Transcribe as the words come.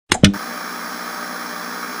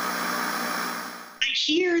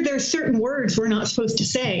here there's certain words we're not supposed to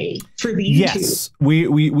say for the YouTube. Yes,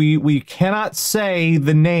 we cannot say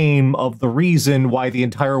the name of the reason why the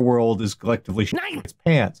entire world is collectively shitting its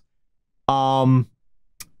pants.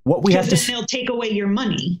 What we have to, they'll take away your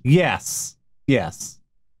money. Yes, yes.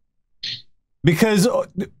 Because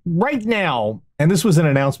right now, and this was an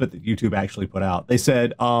announcement that YouTube actually put out, they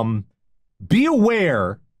said, be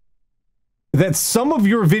aware that some of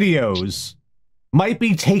your videos might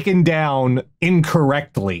be taken down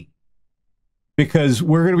incorrectly because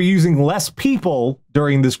we're going to be using less people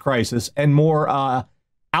during this crisis and more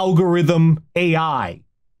algorithm AI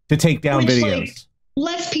to take down videos. Like,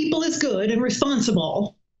 less people is good and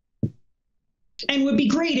responsible and would be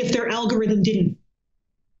great if their algorithm didn't.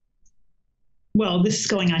 Well, this is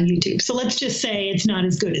going on YouTube, so let's just say it's not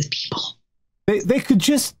as good as people. They could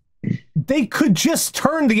just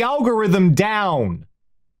turn the algorithm down.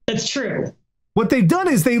 That's true. What they've done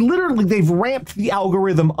is they've ramped the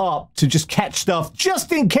algorithm up to just catch stuff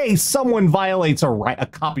just in case someone violates a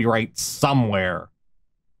copyright somewhere.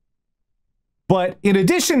 But in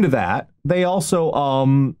addition to that, they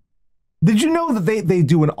also did you know that they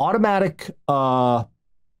do an automatic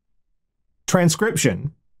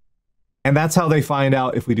transcription, and that's how they find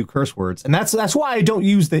out if we do curse words. And that's why I don't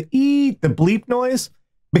use the bleep noise,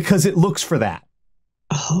 because it looks for that.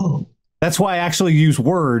 Oh. That's why I actually use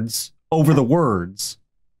words over the words,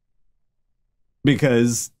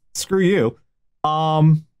 because screw you.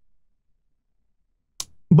 But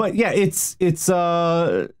yeah, it's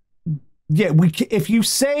yeah, if you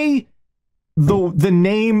say the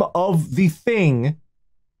name of the thing,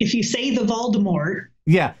 if you say the Voldemort,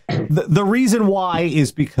 yeah, the reason why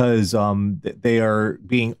is because they are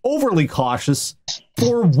being overly cautious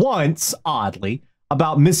for once, oddly,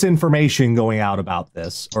 about misinformation going out about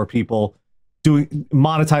this, or people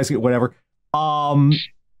monetizing it, whatever.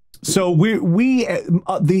 So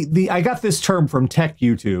I got this term from Tech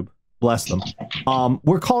YouTube, bless them.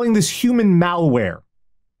 We're calling this human malware,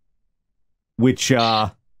 which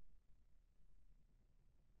that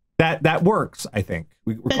works, I think.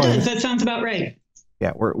 That sounds about right.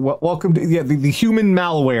 Yeah, we're welcome to the human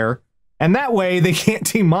malware, and that way they can't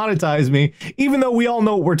demonetize me, even though we all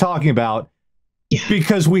know what we're talking about,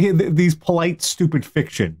 because we had these polite, stupid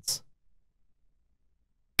fictions.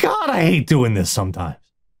 God, I hate doing this sometimes.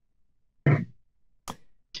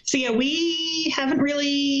 So yeah, we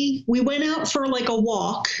went out for like a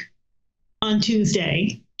walk on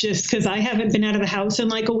Tuesday, just because I haven't been out of the house in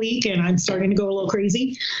like a week and I'm starting to go a little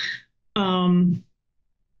crazy. And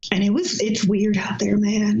it's weird out there,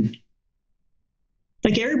 man.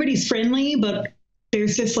 Like, everybody's friendly, but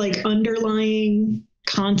there's this like underlying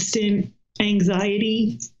constant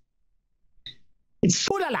anxiety. It's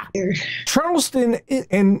weird. Charleston,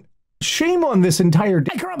 and shame on this entire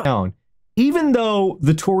town, even though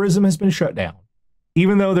the tourism has been shut down,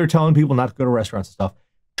 even though they're telling people not to go to restaurants and stuff,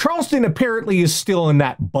 Charleston apparently is still in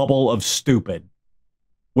that bubble of stupid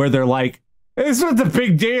where they're like, it's not the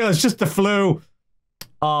big deal, it's just the flu.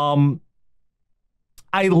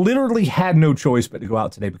 I literally had no choice but to go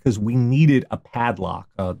out today because we needed a padlock,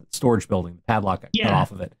 storage building. The padlock got cut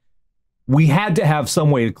off of it. We had to have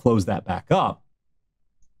some way to close that back up.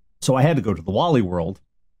 So I had to go to the Wally World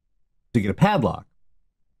to get a padlock.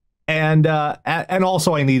 And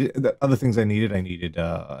also I needed the other things I needed. I needed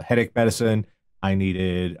headache medicine. I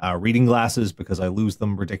needed reading glasses because I lose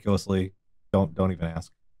them ridiculously. Don't even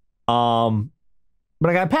ask. But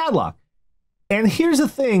I got a padlock. And here's the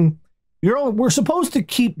thing, we're supposed to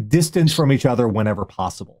keep distance from each other whenever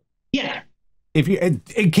possible. Yeah. If you,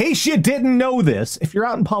 in case you didn't know this, if you're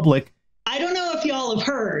out in public, I don't know if y'all have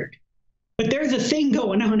heard, but there's a thing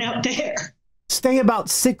going on out there. Stay about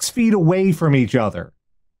 6 feet away from each other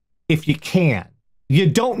if you can. You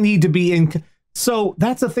don't need to be in. So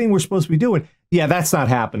that's the thing we're supposed to be doing. Yeah, that's not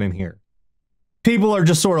happening here. People are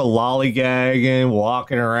just sort of lollygagging,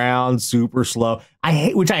 walking around super slow.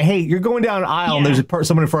 Which I hate. You're going down an aisle and there's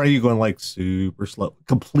someone in front of you going like super slow,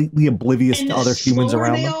 completely oblivious to other humans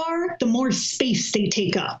around them. The slower they are, the more space they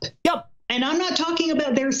take up. Yep. And I'm not talking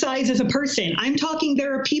about their size as a person. I'm talking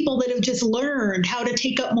there are people that have just learned how to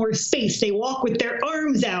take up more space. They walk with their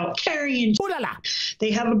arms out, carrying. They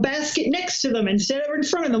have a basket next to them instead of in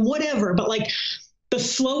front of them, whatever. But like, the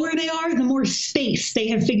slower they are, the more space they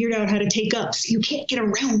have figured out how to take up. So you can't get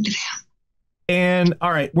around them. And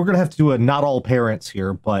all right, we're going to have to do a not all parents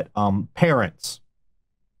here, but parents,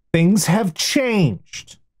 things have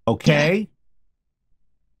changed. Okay. Yeah.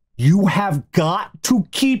 You have got to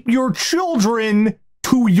keep your children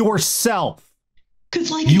to yourself. Because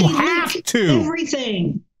like you have to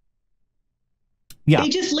everything. Yeah. They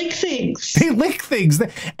just lick things. They lick things,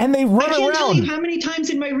 and they run around. I can't tell you how many times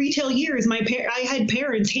in my retail years I had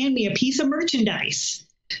parents hand me a piece of merchandise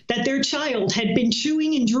that their child had been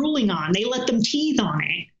chewing and drooling on. They let them teeth on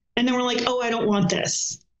it, and then we're like, "Oh, I don't want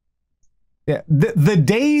this." Yeah, the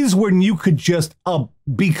days when you could just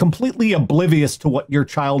be completely oblivious to what your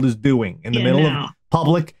child is doing in the middle of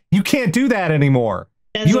public, you can't do that anymore.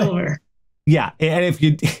 That's over. Yeah, and if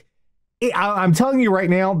you... I'm telling you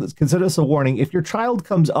right now, consider this a warning. If your child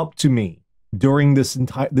comes up to me during this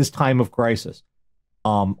time of crisis,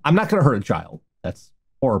 I'm not going to hurt a child. That's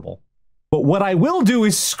horrible. But what I will do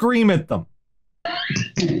is scream at them.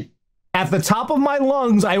 At the top of my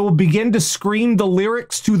lungs, I will begin to scream the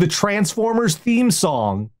lyrics to the Transformers theme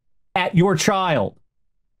song at your child.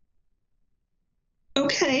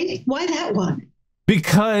 Okay, why that one?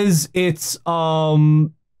 Because it's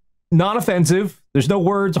non-offensive. There's no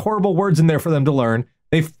words, horrible words in there for them to learn.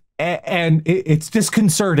 It's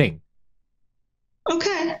disconcerting.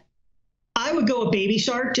 Okay. I would go a Baby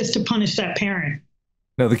Shark just to punish that parent.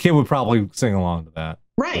 No, the kid would probably sing along to that.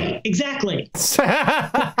 Right, exactly. For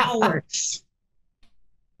hours.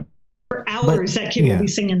 For hours, that kid will be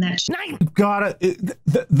singing that shit.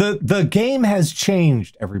 The game has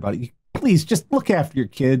changed, everybody. Please, just look after your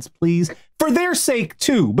kids, please. For their sake,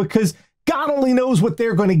 too, because God only knows what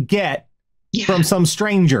they're going to get from some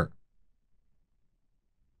stranger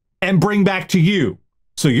and bring back to you.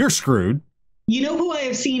 So you're screwed. You know who I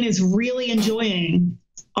have seen is really enjoying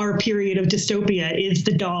our period of dystopia is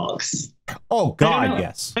the dogs. Oh, God,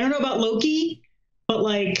 yes. I don't know about Loki, but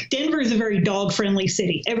like Denver is a very dog-friendly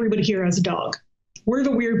city. Everybody here has a dog. We're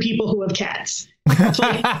the weird people who have cats. So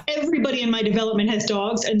like, everybody in my development has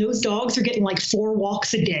dogs, and those dogs are getting like 4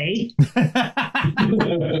 walks a day.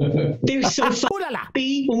 They're so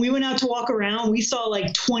happy. When we went out to walk around, we saw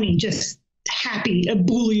like 20 just happy,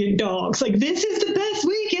 ebullient dogs. Like, this is the best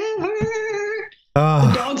week ever.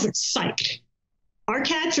 The dogs are psyched. Our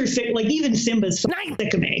cats are sick. Like, even Simba's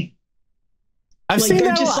sick of me. I've seen they're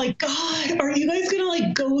that just like, God, are you guys gonna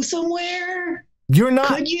like go somewhere? You're not.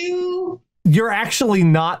 Could you? You're actually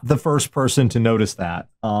not the first person to notice that.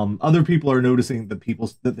 Other people are noticing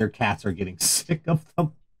that their cats are getting sick of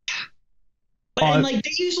them. And like, they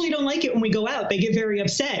usually don't like it when we go out. They get very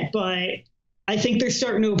upset, but I think they're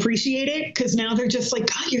starting to appreciate it because now they're just like,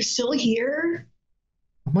 God, you're still here.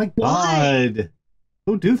 Oh my God.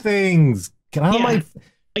 Go do things. Get out of my...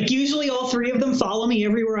 Like, usually all 3 of them follow me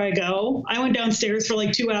everywhere I go. I went downstairs for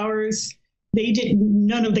like 2 hours.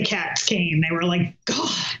 None of the cats came. They were like, God,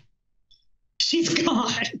 she's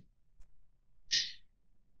gone.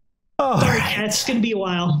 Oh, sorry, cats. It's going to be a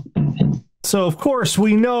while. So, of course,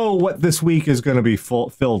 we know what this week is going to be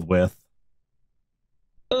filled with.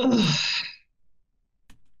 Ugh.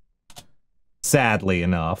 Sadly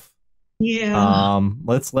enough. Yeah.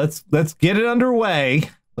 Let's get it underway.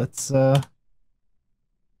 Let's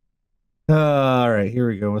all right, here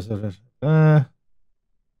we go. And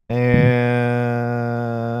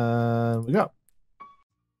we go.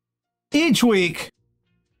 Each week,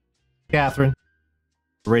 Catherine,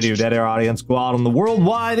 Radio Dead Air audience, go out on the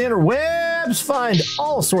worldwide interwebs, find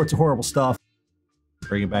all sorts of horrible stuff.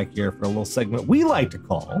 Bring it back here for a little segment we like to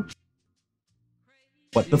call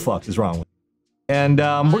What the Fuck is Wrong with You? And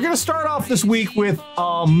we're gonna start off this week with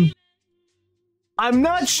I'm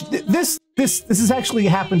not this has actually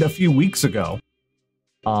happened a few weeks ago.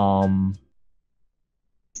 That's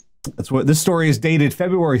what this story is dated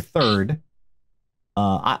February 3rd.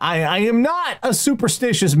 I am not a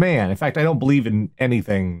superstitious man. In fact, I don't believe in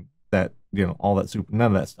anything that, all that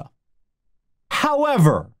none of that stuff.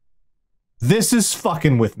 However, this is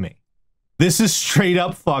fucking with me. This is straight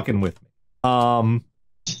up fucking with me.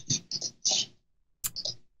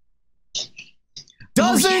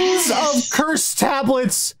 Dozens of curse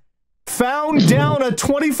tablets found down a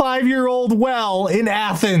 25-year-old well in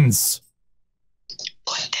Athens.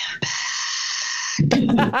 Put them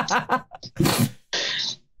back.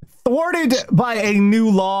 Thwarted by a new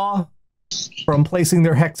law from placing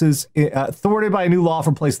their hexes in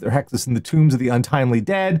the tombs of the untimely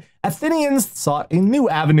dead, Athenians sought a new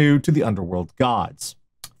avenue to the underworld gods.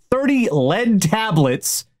 30 lead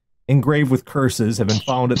tablets engraved with curses have been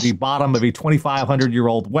found at the bottom of a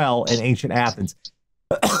 2,500-year-old well in ancient Athens.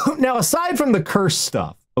 Now, aside from the curse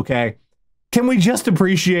stuff, okay, can we just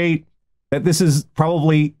appreciate that this is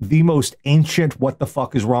probably the most ancient what the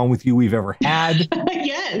fuck is wrong with you we've ever had?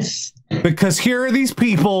 Yes. Because here are these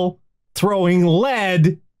people throwing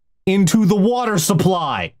lead into the water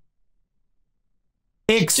supply.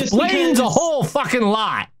 Explains a whole fucking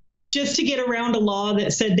lot. Just to get around a law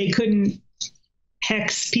that said they couldn't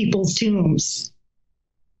hex people's tombs.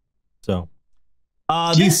 So,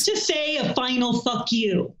 Just to say a final fuck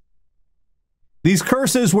you. These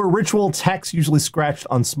curses were ritual texts usually scratched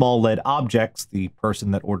on small lead objects. The person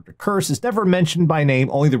that ordered a curse is never mentioned by name,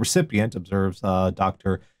 only the recipient, observes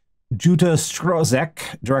Dr. Jutta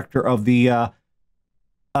Strozek, director of the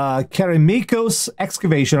Keramikos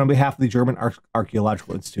excavation on behalf of the German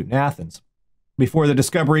Archaeological Institute in Athens. Before the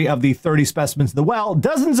discovery of the 30 specimens in the well,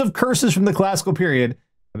 dozens of curses from the classical period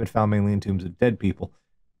have been found mainly in tombs of dead people.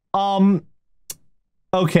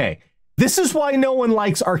 Okay. This is why no one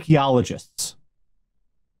likes archaeologists.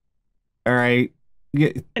 All right. Yeah.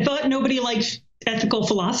 I thought nobody liked ethical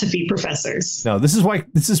philosophy professors. No, this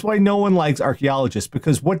is why no one likes archaeologists,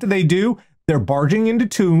 because what do? They're barging into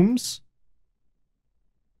tombs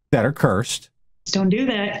that are cursed. Don't do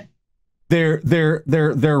that.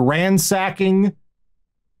 They're ransacking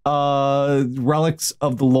relics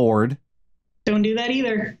of the Lord. Don't do that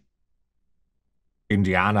either.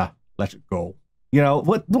 Indiana, let it go. You know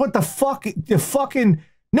what the fuck? The fucking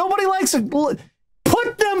nobody likes it. Put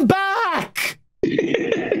them back.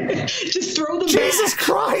 Just throw them Jesus back.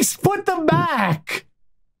 Christ, put them back.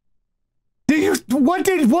 What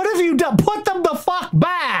have you done? Put them the fuck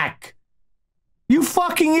back. You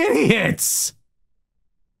fucking idiots.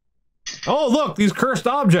 Oh, look, these cursed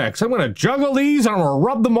objects. I'm going to juggle these and I'm going to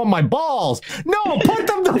rub them on my balls. No, put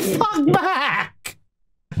them the fuck back.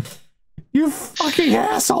 You fucking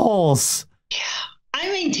assholes. Yeah. I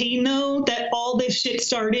maintain, though, that all this shit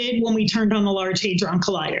started when we turned on the Large Hadron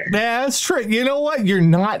Collider. That's true. You know what? You're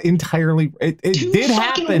not entirely... It did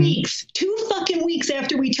happen. 2 fucking weeks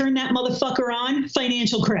after we turned that motherfucker on,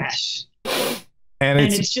 financial crash. And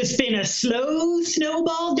it's just been a slow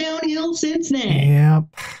snowball downhill since then. Yep.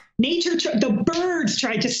 The birds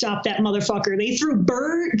tried to stop that motherfucker. They threw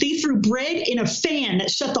bread in a fan that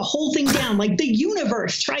shut the whole thing down. Like the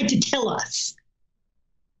universe tried to tell us.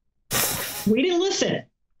 We didn't listen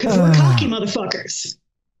because we're cocky motherfuckers.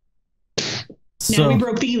 Now we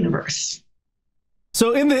broke the universe.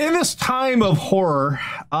 So in this time of horror,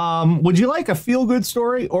 would you like a feel-good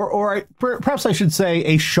story, or perhaps I should say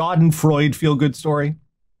a schadenfreude feel-good story?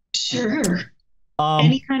 Sure.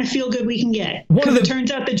 Any kind of feel-good we can get. Because it turns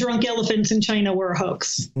out the drunk elephants in China were a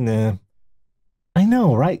hoax. Nah. I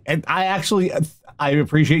know, right? And I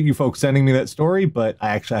appreciate you folks sending me that story, but I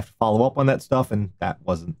actually have to follow up on that stuff, and that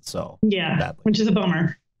wasn't so. Yeah, badly. Which is a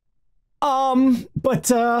bummer.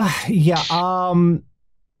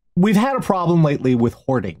 We've had a problem lately with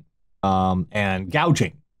hoarding, and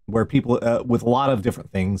gouging, where people with a lot of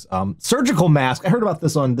different things. Surgical mask. I heard about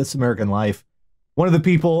this on This American Life. One of the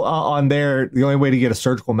people on there, the only way to get a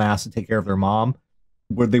surgical mask to take care of their mom,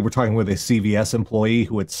 where they were talking with a CVS employee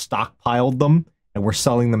who had stockpiled them and were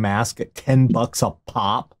selling the mask at $10 a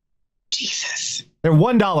pop. Jesus. They're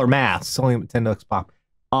 $1 masks, selling them at $10 a pop.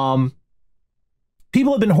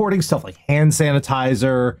 People have been hoarding stuff like hand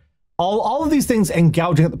sanitizer, all of these things, and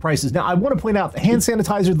gouging at the prices. Now, I want to point out the hand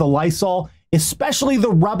sanitizer, the Lysol, especially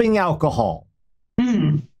the rubbing alcohol,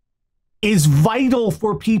 is vital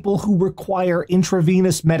for people who require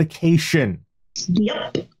intravenous medication.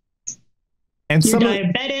 Yep. And some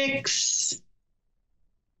diabetics,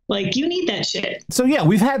 like, you need that shit. So yeah,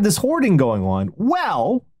 we've had this hoarding going on.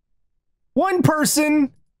 Well, one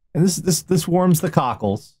person, and this warms the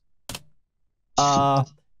cockles. You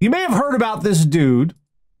may have heard about this dude.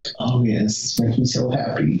 Oh yes, makes me so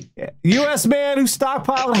happy. U.S. man who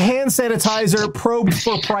stockpiled hand sanitizer probed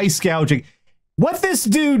for price gouging. What this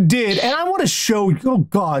dude did, and I want to show you, oh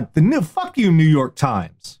God, fuck you, New York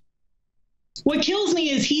Times. What kills me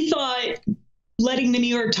is he thought letting the New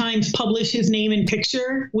York Times publish his name and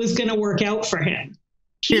picture was going to work out for him.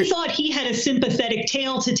 He thought he had a sympathetic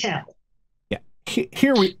tale to tell. Yeah,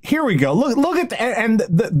 here we go. Look at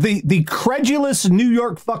the credulous New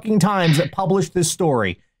York fucking Times that published this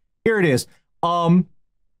story. Here it is.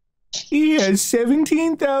 He has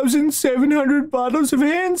 17,700 bottles of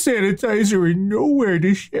hand sanitizer and nowhere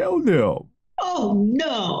to sell them. Oh,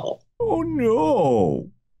 no. Oh, no.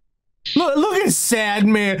 Look at sad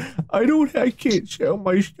man. I can't sell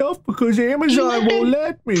my stuff because Amazon won't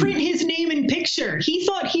let me. Print his name and picture. He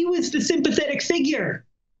thought he was the sympathetic figure.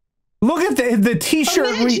 Look at the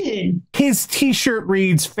t-shirt. His t-shirt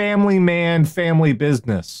reads "Family Man, Family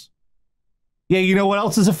Business." Yeah, you know what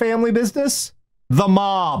else is a family business? The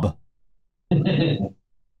mob.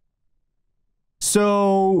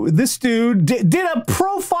 So this dude did a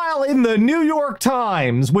profile in the New York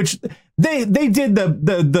Times, which they did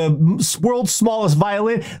the world's smallest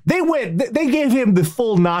violin. They gave him the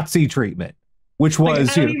full Nazi treatment, which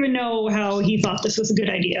was, I don't even know how he thought this was a good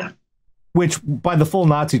idea. Which, by the full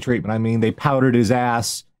Nazi treatment, I mean they powdered his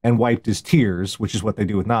ass and wiped his tears, which is what they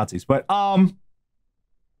do with Nazis. But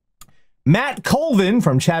Matt Colvin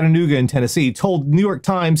from Chattanooga in Tennessee told the New York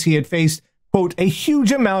Times he had faced, quote, a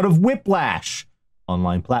huge amount of whiplash.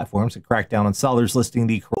 Online platforms that crack down on sellers listing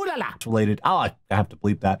the related, I have to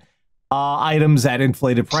bleep that, items at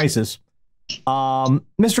inflated prices.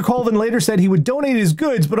 Mr. Colvin later said he would donate his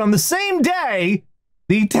goods, but on the same day,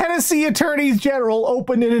 the Tennessee Attorney General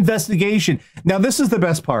opened an investigation. Now, this is the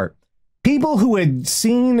best part. People who had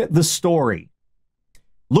seen the story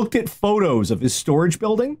looked at photos of his storage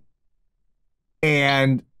building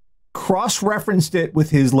and cross-referenced it with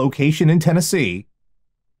his location in Tennessee,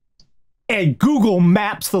 and Google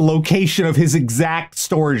maps the location of his exact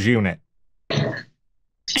storage unit. And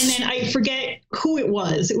then I forget who it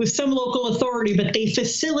was. It was some local authority, but they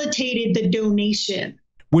facilitated the donation.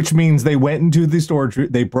 Which means they went into the storage,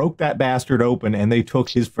 they broke that bastard open, and they took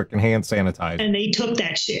his freaking hand sanitizer. And they took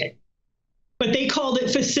that shit. But they called it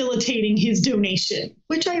facilitating his donation,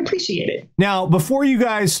 which I appreciated. Now, before you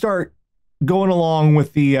guys start going along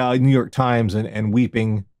with the New York Times and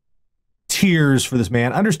weeping tears for this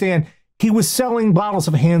man, understand he was selling bottles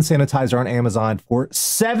of hand sanitizer on Amazon for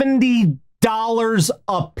 $70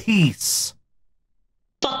 a piece.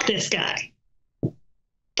 Fuck this guy.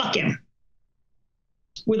 Fuck him.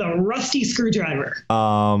 With a rusty screwdriver.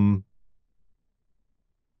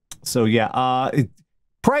 So yeah,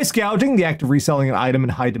 price gouging, the act of reselling an item in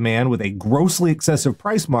high demand with a grossly excessive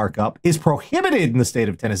price markup, is prohibited in the state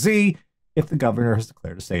of Tennessee if the governor has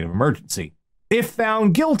declared a state of emergency. If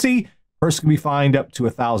found guilty, the person can be fined up to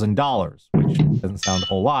 $1,000, which doesn't sound a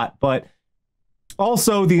whole lot, but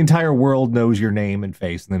also the entire world knows your name and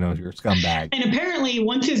face, and they know you're a scumbag. And apparently,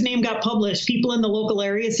 once his name got published, people in the local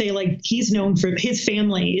area say, like, he's known for, his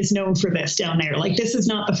family is known for this down there. Like, this is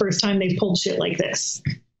not the first time they've pulled shit like this.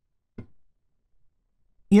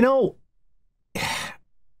 You know,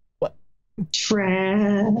 what?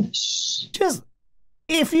 Trash. Just,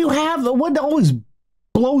 if you have the, what always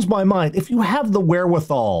blows my mind, if you have the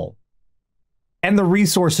wherewithal and the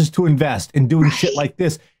resources to invest in doing shit like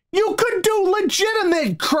this, you could do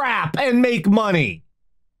legitimate crap and make money.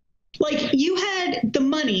 Like, you had the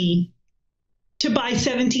money to buy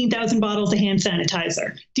 17,000 bottles of hand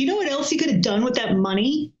sanitizer. Do you know what else you could have done with that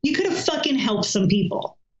money? You could have fucking helped some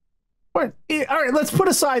people. All right, let's put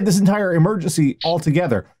aside this entire emergency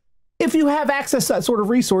altogether. If you have access to that sort of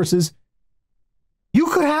resources, you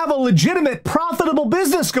could have a legitimate, profitable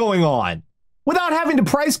business going on without having to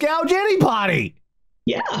price gouge anybody.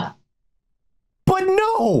 Yeah. But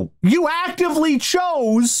no, you actively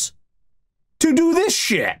chose to do this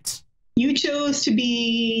shit. You chose to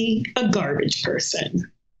be a garbage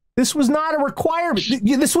person. This was not a requirement.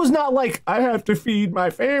 This was not like, I have to feed my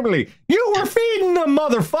family. You were feeding them,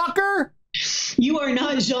 motherfucker. You are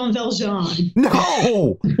not Jean Valjean.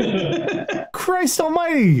 No. Christ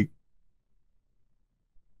almighty.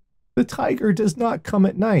 The tiger does not come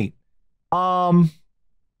at night.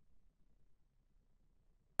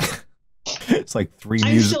 It's like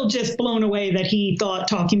I'm still just blown away that he thought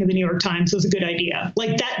talking to the New York Times was a good idea.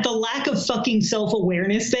 Like that, the lack of fucking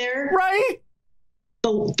self-awareness there. Right?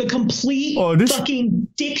 The complete fucking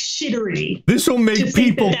dick shittery. This will make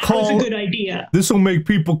people call. That was a good idea. This will make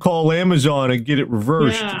people call Amazon and get it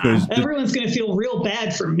reversed. Yeah, because everyone's going to feel real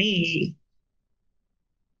bad for me.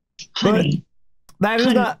 Honey. That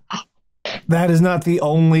is not the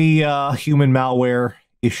only human malware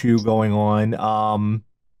issue going on.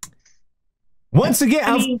 Once again,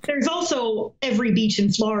 I mean, there's also every beach in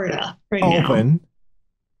Florida right now.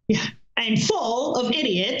 Yeah. And full of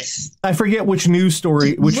idiots. I forget which news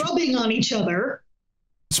story. Rubbing on each other.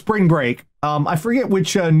 Spring break. I forget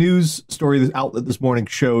which news story this outlet this morning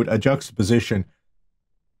showed a juxtaposition.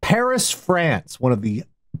 Paris, France, one of the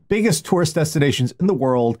biggest tourist destinations in the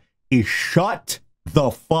world, is shut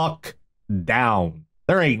the fuck down.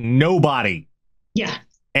 There ain't nobody. Yeah.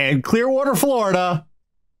 And Clearwater, Florida,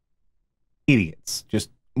 idiots. Just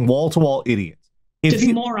wall-to-wall idiots. Just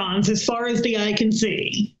morons as far as the eye can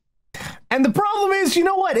see. And the problem is, you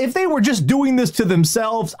know what? If they were just doing this to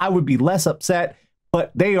themselves, I would be less upset.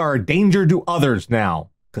 But they are a danger to others now.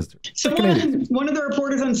 So one of the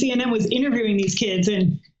reporters on CNN was interviewing these kids,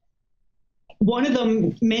 and one of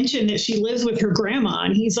them mentioned that she lives with her grandma.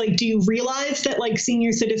 And he's like, do you realize that like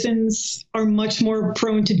senior citizens are much more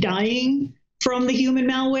prone to dying from the human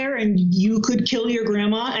malware, and you could kill your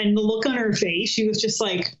grandma? And the look on her face, she was just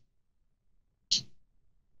like,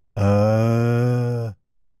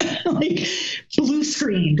 like blue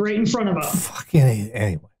screened right in front of us. Fucking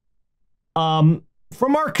anyway.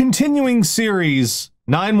 From our continuing series,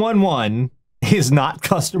 911 is not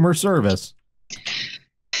customer service.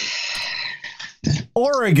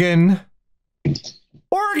 Oregon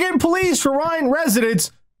police remind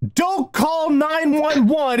residents, Don't call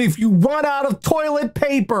 911 if you run out of toilet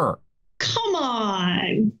paper. Come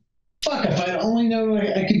on. Fuck, if I'd only known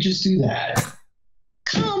I could just do that.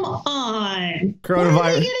 Come on. Coronavirus. What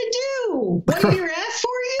are they going to do? Wipe your ass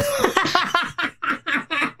for you?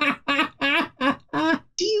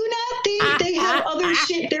 Do you not think they have other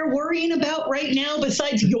shit they're worrying about right now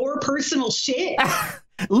besides your personal shit?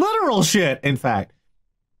 Literal shit, in fact.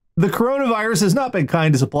 The coronavirus has not been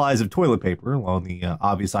kind to supplies of toilet paper, along the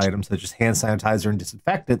obvious items such as hand sanitizer and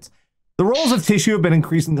disinfectants. The rolls of tissue have been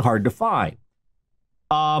increasingly hard to find.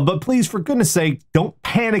 But please, for goodness sake, don't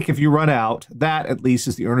panic if you run out. That, at least,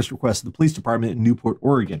 is the earnest request of the police department in Newport,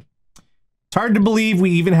 Oregon. It's hard to believe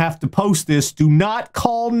we even have to post this. Do not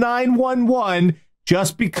call 911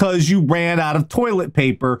 just because you ran out of toilet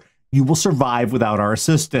paper. You will survive without our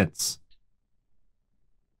assistance.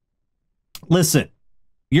 Listen,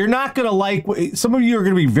 you're not going to like, some of you are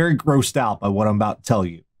going to be very grossed out by what I'm about to tell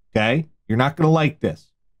you, okay? You're not going to like this.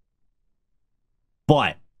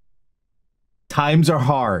 But times are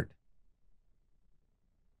hard.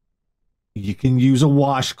 You can use a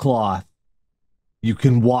washcloth. You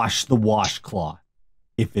can wash the washcloth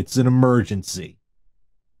if it's an emergency.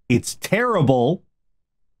 It's terrible.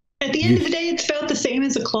 At the end of the day, it's about the same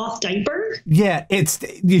as a cloth diaper. Yeah,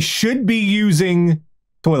 you should be using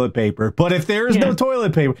toilet paper, but if there is no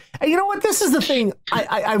toilet paper, and you know what? This is the thing.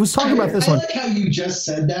 I was talking about this one. I like how you just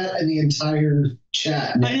said that and the entire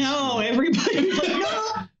chat. I know, everybody's like,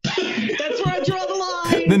 no, that's where I draw the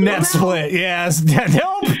line. The net split, yes.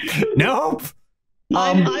 Nope.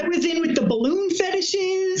 I was in with the balloon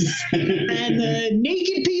fetishes and the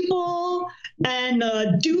naked people and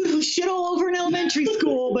the dude who shit all over in elementary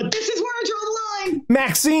school, but this is where I draw the line.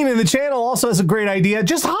 Maxine in the channel also has a great idea.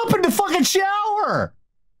 Just hop in the fucking shower.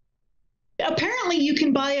 Apparently you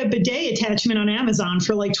can buy a bidet attachment on Amazon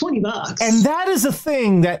for like $20. And that is a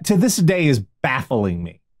thing that to this day is baffling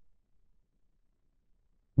me.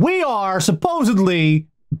 We are supposedly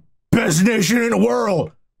best nation in the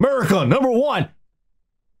world. America, #1.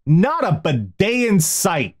 Not a bidet in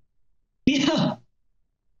sight. Yeah.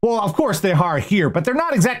 Well, of course they are here, but they're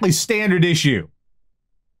not exactly standard issue.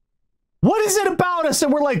 What is it about us that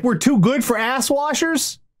we're too good for ass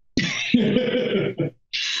washers?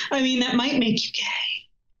 I mean, that might make you gay.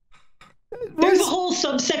 There's a whole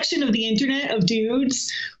subsection of the internet of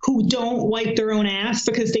dudes who don't wipe their own ass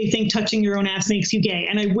because they think touching your own ass makes you gay.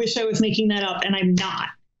 And I wish I was making that up, and I'm not.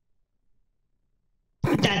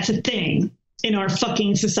 That's a thing in our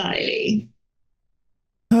fucking society.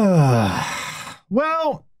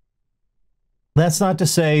 Well, that's not to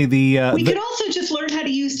say we could also just learn how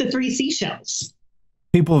to use the 3 seashells.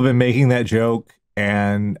 People have been making that joke,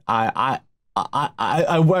 and they've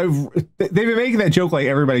been making that joke like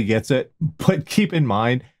everybody gets it. But keep in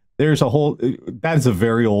mind, that is a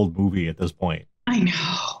very old movie at this point. I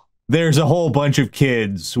know. There's a whole bunch of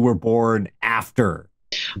kids who were born after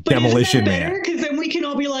Demolition Man. Because then we can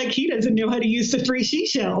all be like, he doesn't know how to use the 3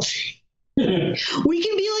 seashells. We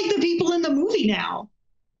can be like the people in the movie now.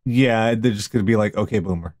 Yeah, they're just gonna be like, okay,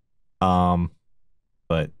 boomer.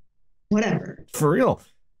 But whatever. For real.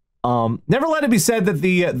 Never let it be said that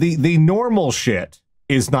the normal shit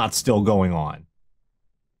is not still going on.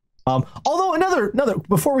 Although another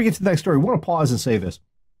before we get to the next story, I want to pause and say this.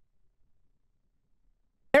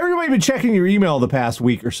 Everybody been checking your email the past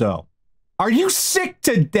week or so. Are you sick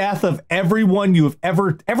to death of everyone you have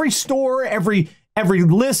every store, every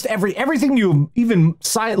list, everything you've even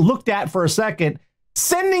looked at for a second,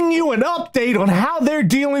 sending you an update on how they're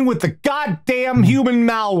dealing with the goddamn human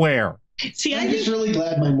malware? See, I'm just really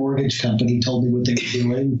glad my mortgage company told me what they were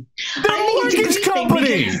doing. The mortgage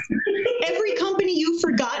company! Every company you've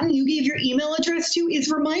forgotten you gave your email address to is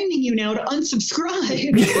reminding you now to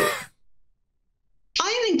unsubscribe.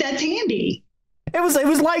 I think that's handy. It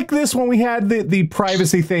was like this when we had the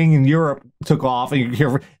privacy thing in Europe took off, and you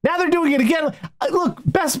hear now they're doing it again. Look,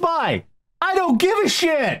 Best Buy, I don't give a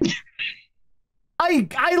shit.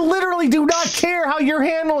 I literally do not care how you're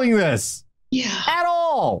handling this. Yeah. At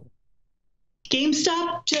all.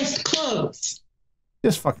 GameStop, just close.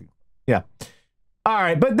 Just fucking, yeah. All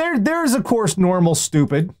right, but there's of course normal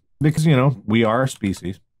stupid, because we are a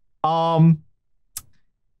species.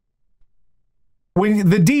 When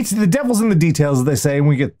the devil's in the details, as they say, when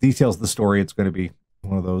we get details of the story, it's going to be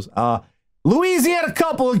one of those. Louisiana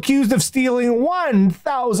couple accused of stealing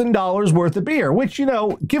 $1,000 worth of beer, which,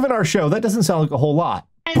 given our show, that doesn't sound like a whole lot.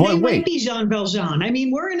 And they might be Jean Valjean. I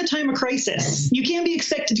mean, we're in a time of crisis. You can't be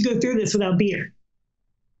expected to go through this without beer.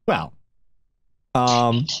 Well,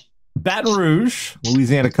 Baton Rouge,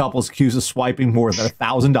 Louisiana couple is accused of swiping more than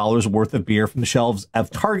 $1,000 worth of beer from the shelves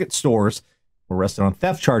of Target stores were arrested on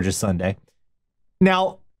theft charges Sunday.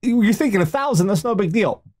 Now, you're thinking 1,000, that's no big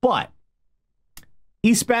deal. But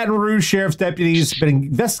East Baton Rouge Sheriff's deputies been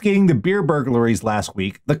investigating the beer burglaries last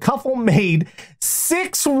week. The couple made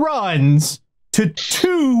 6 runs to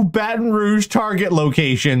 2 Baton Rouge Target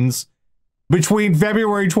locations between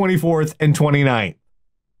February 24th and 29th.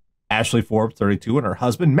 Ashley Forbes, 32, and her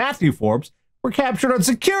husband, Matthew Forbes, were captured on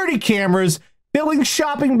security cameras filling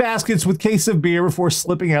shopping baskets with cases of beer before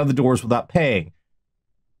slipping out of the doors without paying.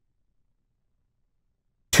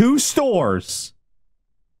 2 stores,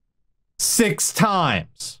 6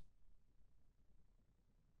 times.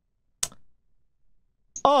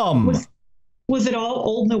 Was it all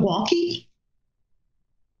old Milwaukee?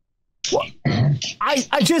 Well,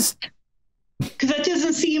 I just... Because that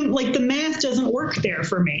doesn't seem like the math doesn't work there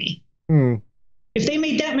for me. If they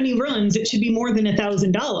made that many runs, it should be more than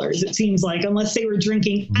 $1,000. It seems like, unless they were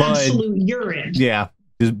drinking absolute urine. Yeah,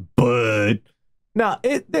 just bud. No,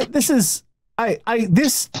 this is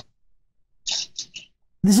this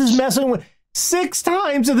is messing with 6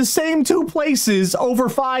 times in the same 2 places over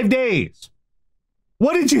 5 days.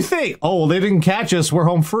 What did you think? Oh, well, they didn't catch us. We're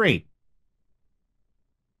home free.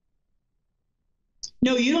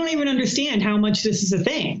 No, you don't even understand how much this is a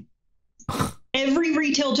thing. Every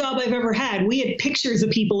retail job I've ever had, we had pictures of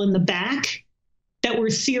people in the back that were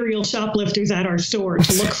serial shoplifters at our store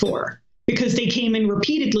to look for because they came in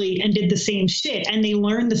repeatedly and did the same shit. And they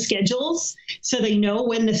learn the schedules so they know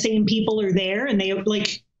when the same people are there. And they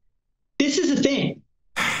like, this is a thing.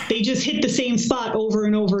 They just hit the same spot over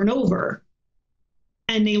and over and over.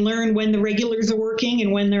 And they learn when the regulars are working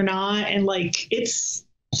and when they're not. And like,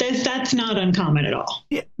 that's not uncommon at all.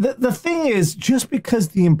 Yeah, the thing is, just because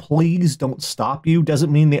the employees don't stop you doesn't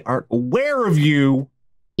mean they aren't aware of you.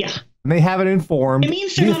 Yeah. And they haven't informed. It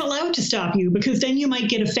means they're not allowed to stop you because then you might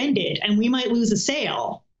get offended and we might lose a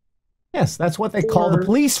sale. Yes, that's what they call the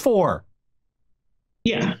police for.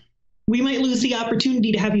 Yeah. We might lose the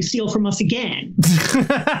opportunity to have you steal from us again.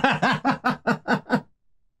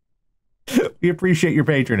 We appreciate your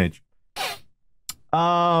patronage.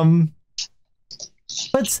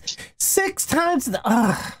 But 6 times.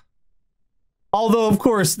 Although, of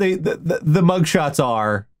course, the mugshots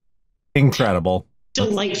are incredible.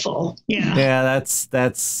 Delightful. Yeah. Yeah,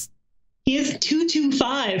 that's. He has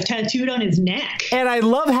 225 tattooed on his neck. And I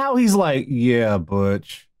love how he's like, yeah,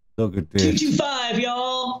 Butch. Look at this. 225,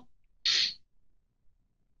 y'all.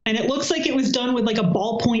 And it looks like it was done with like a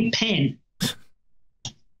ballpoint pen.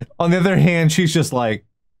 On the other hand, she's just like,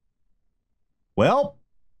 well,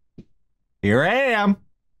 here I am.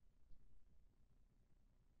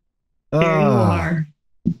 There you are.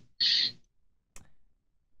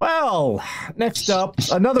 Well, next up,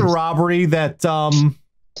 another robbery that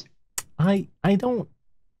I don't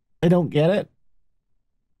get it.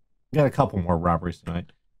 Got a couple more robberies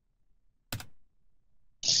tonight.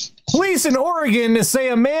 Police in Oregon say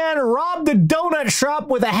a man robbed a donut shop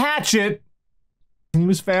with a hatchet. He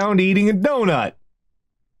was found eating a donut.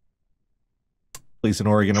 Police in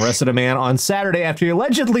Oregon arrested a man on Saturday after he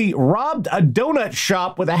allegedly robbed a donut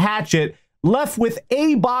shop with a hatchet, left with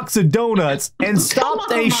a box of donuts, and stopped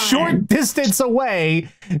a short distance away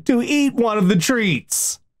to eat one of the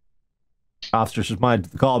treats. Officers responded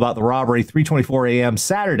to the call about the robbery 3:24 a.m.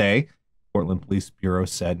 Saturday. Portland Police Bureau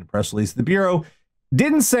said in a press release. The Bureau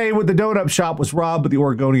didn't say what the donut shop was robbed, but the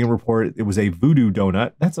Oregonian reported it was a voodoo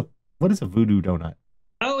donut. What is a voodoo donut?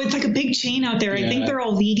 Oh, it's like a big chain out there. Yeah. I think they're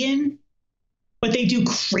all vegan, but they do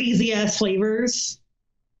crazy ass flavors.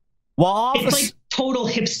 It's like total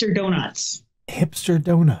hipster donuts. Hipster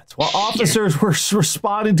donuts. While officers were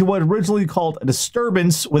responding to what originally called a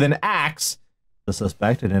disturbance with an axe, the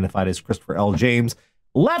suspect, identified as Christopher L. James,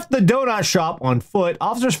 left the donut shop on foot.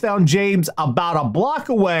 Officers found James about a block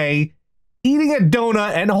away, eating a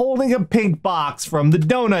donut and holding a pink box from the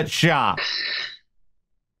donut shop.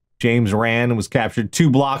 James ran and was captured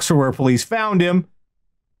 2 blocks from where police found him.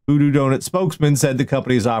 Voodoo Donut spokesman said the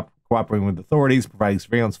company is cooperating with authorities, providing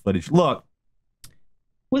surveillance footage. Look.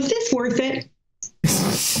 Was this worth it?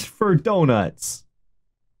 For donuts.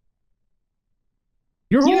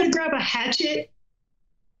 You're going to grab a hatchet?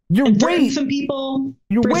 You're waving some people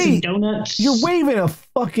for some donuts? You're waving a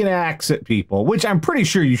fucking axe at people, which I'm pretty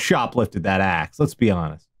sure you shoplifted that axe. Let's be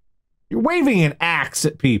honest. You're waving an axe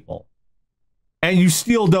at people. And you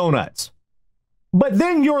steal donuts. But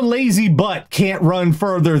then your lazy butt can't run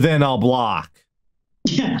further than a block.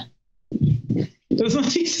 Yeah. Those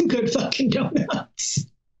must be some good fucking donuts.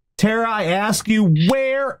 Tara, I ask you,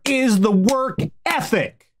 where is the work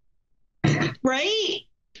ethic? Right?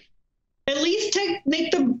 At least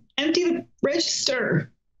empty the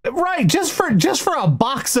register. Right, just for a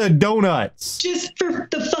box of donuts. Just for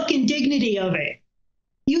the fucking dignity of it.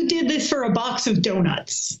 You did this for a box of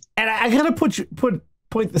donuts. And I gotta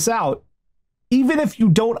point this out. Even if you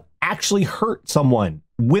don't actually hurt someone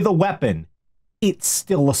with a weapon, it's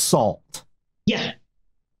still assault. Yeah.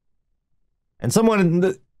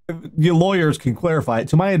 And your lawyers can clarify it.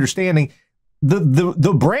 To my understanding,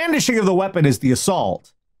 the brandishing of the weapon is the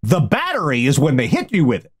assault. The battery is when they hit you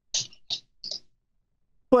with it.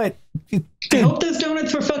 But I hope those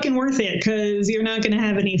donuts were fucking worth it, because you're not going to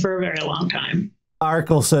have any for a very long time.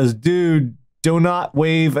 Article says, dude, do not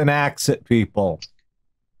wave an axe at people.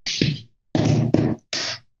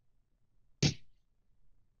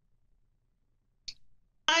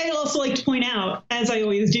 I'd also like to point out, as I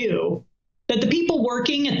always do, that the people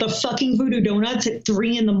working at the fucking Voodoo Donuts at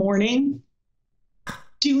 3 a.m.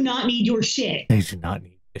 do not need your shit. They do not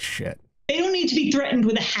need this shit. They don't need to be threatened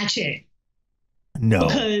with a hatchet. No.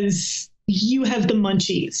 Because you have the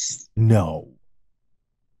munchies. No.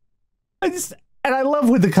 And I love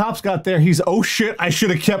when the cops got there, he's, oh shit, I should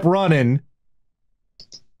have kept running.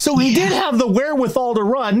 So he did have the wherewithal to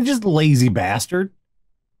run, just lazy bastard.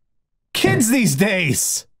 Kids these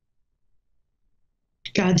days.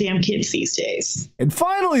 Goddamn kids these days. And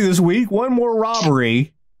finally this week, one more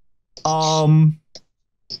robbery.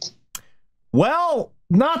 Well,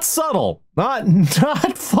 not subtle.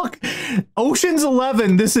 Not fuck. Ocean's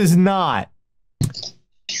 11, this is not.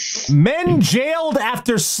 Men jailed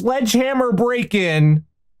after sledgehammer break-in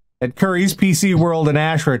at Curry's PC World in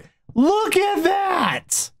Ashford. Look at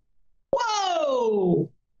that! Whoa!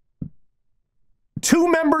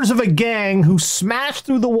 2 members of a gang who smashed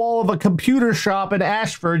through the wall of a computer shop in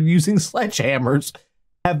Ashford using sledgehammers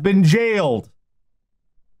have been jailed.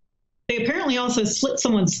 They apparently also slit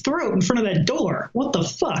someone's throat in front of that door. What the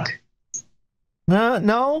fuck?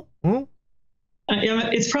 No.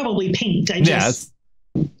 It's probably paint.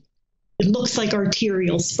 It looks like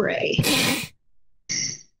arterial spray.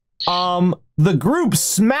 The group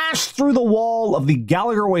smashed through the wall of the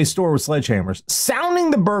Gallagher Way store with sledgehammers,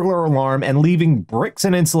 sounding the burglar alarm and leaving bricks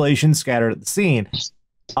and insulation scattered at the scene.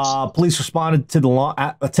 Police responded to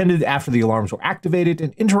attended after the alarms were activated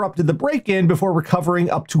and interrupted the break-in before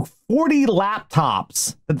recovering up to 40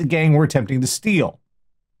 laptops that the gang were attempting to steal.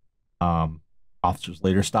 Officers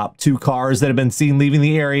later stopped 2 cars that had been seen leaving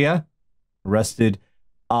the area, arrested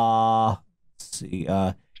Ian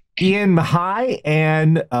Mahai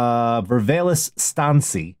and Vervelis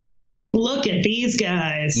Stancy. Look at these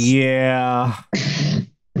guys. Yeah.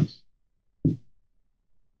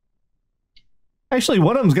 Actually,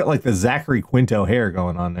 one of them's got like the Zachary Quinto hair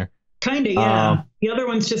going on there. Kind of, yeah. The other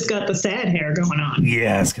one's just got the sad hair going on.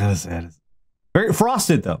 Yeah, it's kind of sad. Very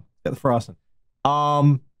frosted, though. Got the frosting.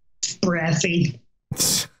 Brassy.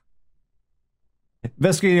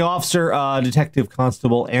 Investigating officer, Detective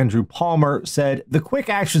Constable Andrew Palmer said the quick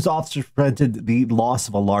actions officers prevented the loss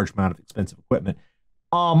of a large amount of expensive equipment.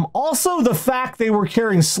 Also, the fact they were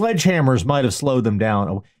carrying sledgehammers might have slowed them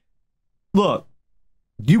down. Look,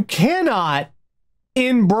 you cannot,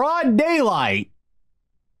 in broad daylight,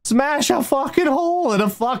 smash a fucking hole in a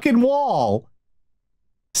fucking wall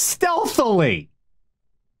stealthily.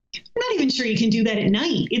 I'm not even sure you can do that at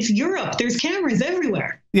night. It's Europe. There's cameras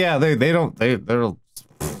everywhere. Yeah, they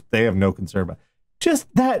have no concern about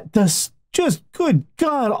just good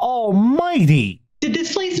God almighty. Did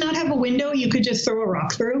this place not have a window you could just throw a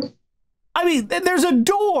rock through? I mean, there's a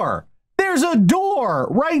door. There's a door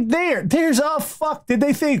right there. There's a fuck. Did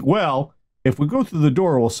they think, well, if we go through the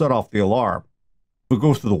door, we'll set off the alarm. If we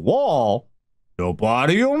go through the wall,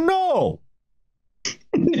 nobody will know.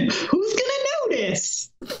 Who's gonna notice?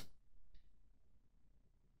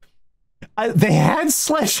 They had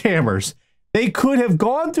sledgehammers. They could have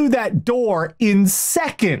gone through that door in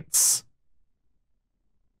seconds.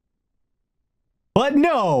 But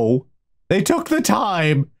no, they took the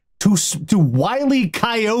time to Wile E.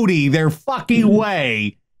 Coyote their fucking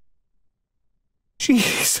way.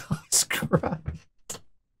 Jesus Christ.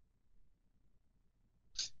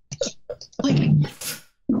 Like,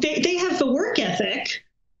 they have the work ethic.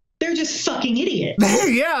 They're just fucking idiots.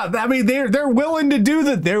 Yeah, I mean, they're willing to do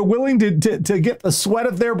that. They're willing to get the sweat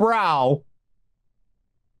of their brow.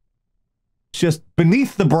 Just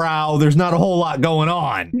beneath the brow, there's not a whole lot going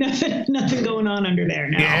on. Nothing going on under there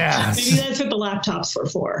now. Yeah. Maybe that's what the laptops were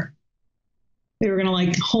for. They were going to,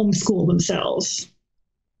 like, homeschool themselves.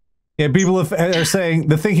 Yeah, people are saying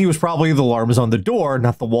the thinking was probably the alarm is on the door,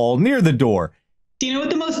 not the wall near the door. Do you know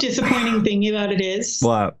what the most disappointing thing about it is?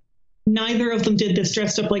 What? Neither of them did this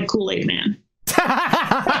dressed up like Kool-Aid Man.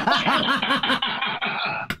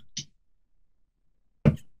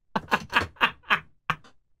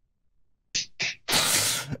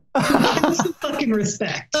 fucking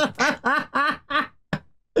respect.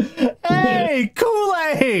 Hey,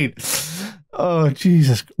 Kool-Aid. Oh,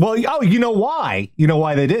 Jesus. Well, oh, you know why? You know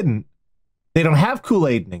why they didn't? They don't have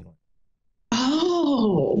Kool-Aid in England.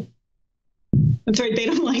 Oh. That's right. They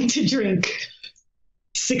don't like to drink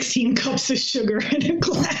 16 cups of sugar in a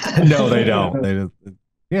glass. No, they don't.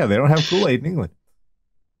 Yeah, they don't have Kool-Aid in England.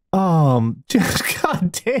 Just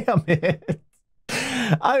God damn it.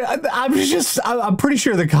 I'm pretty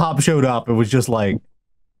sure the cop showed up and was just like,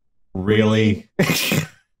 really?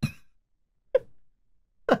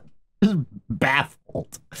 Just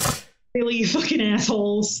baffled. Really, you fucking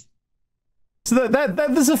assholes. So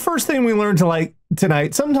that is the first thing we learned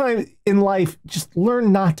tonight. Sometime in life, just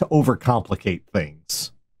learn not to overcomplicate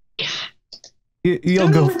things. Yeah.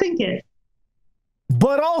 Don't overthink it.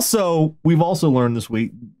 But also, we've also learned this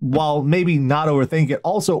week, while maybe not overthink it,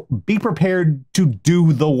 also be prepared to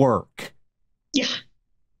do the work. Yeah.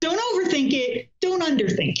 Don't overthink it. Don't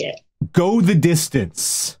underthink it. Go the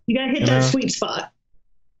distance. You gotta hit that sweet spot.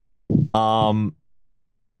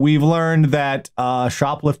 We've learned that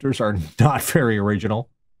shoplifters are not very original.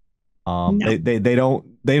 No. They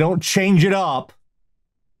don't change it up.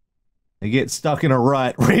 They get stuck in a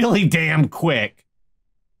rut really damn quick.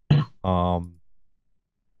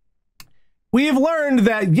 We have learned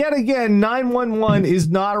that, yet again, 911 is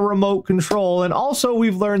not a remote control, and also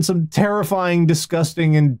we've learned some terrifying,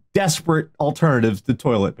 disgusting, and desperate alternatives to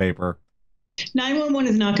toilet paper.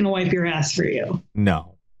 911 is not going to wipe your ass for you.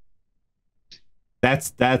 No.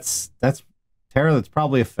 That's Tara, that's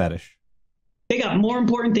probably a fetish. They got more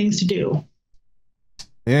important things to do.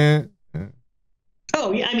 Yeah.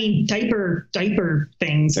 Oh, yeah, I mean, diaper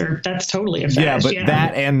things, that's totally a fetish. Yeah, but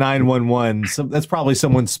that and 911, so that's probably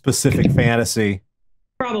someone's specific fantasy.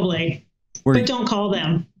 Probably. But don't call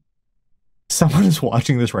them. Someone is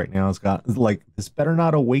watching this right now. It's got, like, this better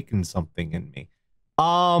not awaken something in me.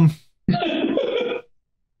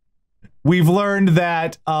 We've learned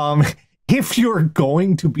that if you're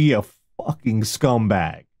going to be a fucking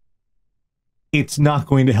scumbag, it's not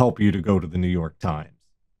going to help you to go to the New York Times.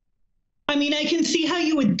 I mean, I can see how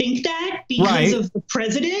you would think that because of the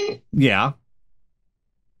president. Yeah.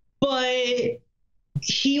 But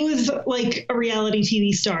he was like a reality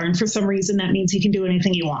TV star, and for some reason that means he can do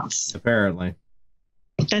anything he wants. Apparently.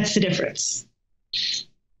 That's the difference.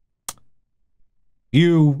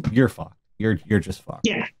 You're fucked. You're just fucked.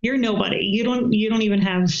 Yeah, you're nobody. You don't even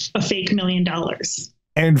have a fake $1 million.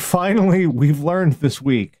 And finally, we've learned this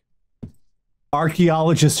week,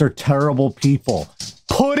 archaeologists are terrible people.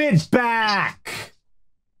 Put it back!